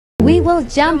We will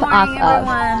jump off of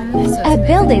a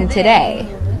building today.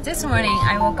 This morning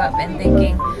I woke up and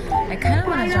thinking I kind of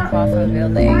want to jump off a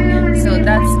building. So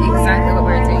that's exactly what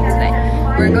we're doing today.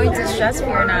 We're going to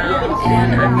straspher now,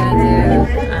 and I'm going to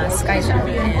do sky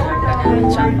jumping, and I'm going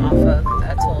to jump off of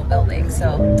a tall building.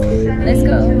 So let's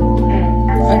go.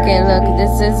 Okay, look,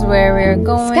 this is where we're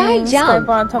going. Sky jump.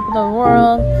 Sky on top of the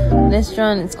world. This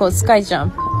one, it's called sky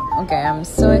jump. Okay, I'm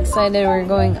so excited. We're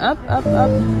going up, up, up.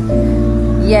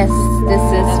 Yes, this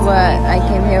is what I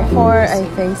came here for. I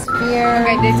face fear.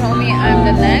 Okay, they told me I'm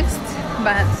the next,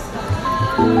 but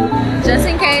just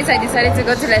in case, I decided to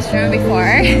go to the restroom before.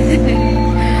 Ooh,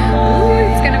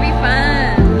 it's gonna be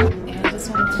fun. Yeah, I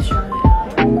just wanted to try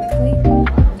quickly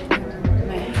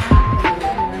my hat,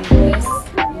 this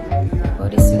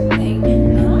bodysuit thing.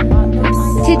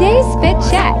 Today's fit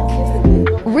check.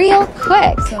 Real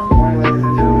quick.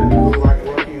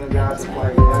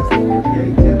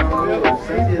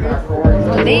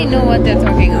 Well, they know what they're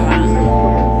talking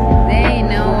about. They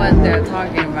know what they're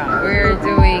talking about. We're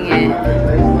doing it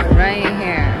right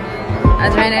here.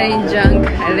 Adrenaline junk.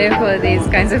 I live for these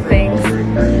kinds of things.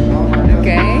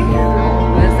 Okay?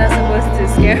 Was that supposed to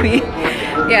scare me?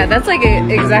 Yeah, that's like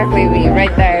exactly me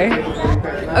right there.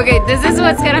 Okay, this is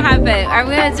what's gonna happen. I'm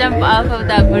gonna jump off of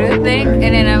that blue thing and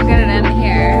then I'm gonna land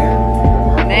here.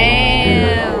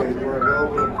 Damn.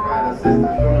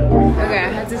 Okay, I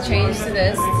had to change to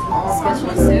this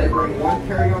special suit.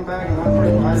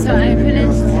 So I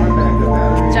finished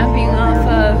jumping off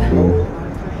of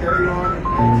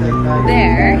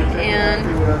there, and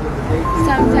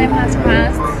some time has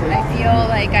passed. I feel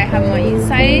like I have more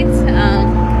insights, so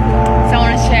I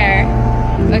want to share.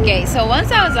 Okay, so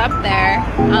once I was up there,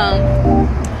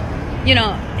 you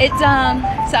know, it's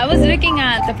so I was looking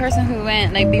at the person who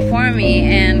went like before me,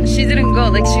 and she didn't go,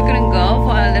 like she couldn't go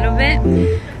for a little bit.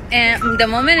 And the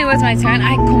moment it was my turn,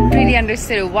 I completely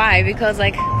understood why. Because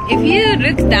like, if you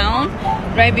look down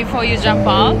right before you jump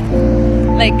off,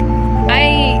 like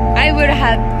I would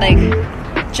have like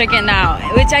chickened out,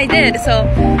 which I did. So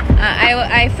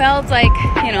I felt like,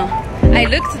 you know, I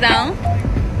looked down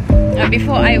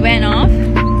before I went off,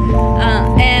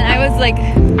 and I was like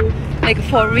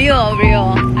for real,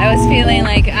 I was feeling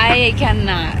like I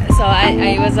cannot. So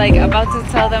I was like about to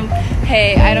tell them,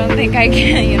 hey, I don't think I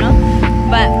can, you know.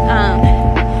 But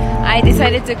I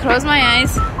decided to close my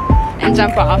eyes and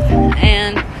jump off.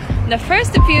 And the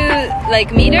first few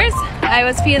like meters, I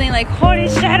was feeling like, holy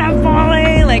shit, I'm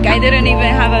falling. Like I didn't even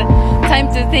have a time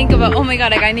to think about, oh my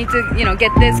god, like I need to, you know,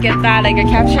 get this, get that, like I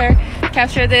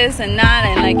capture this and that,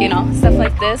 and like, you know, stuff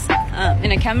like this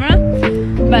in a camera.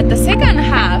 But the second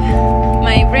half,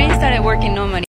 my brain started working normally.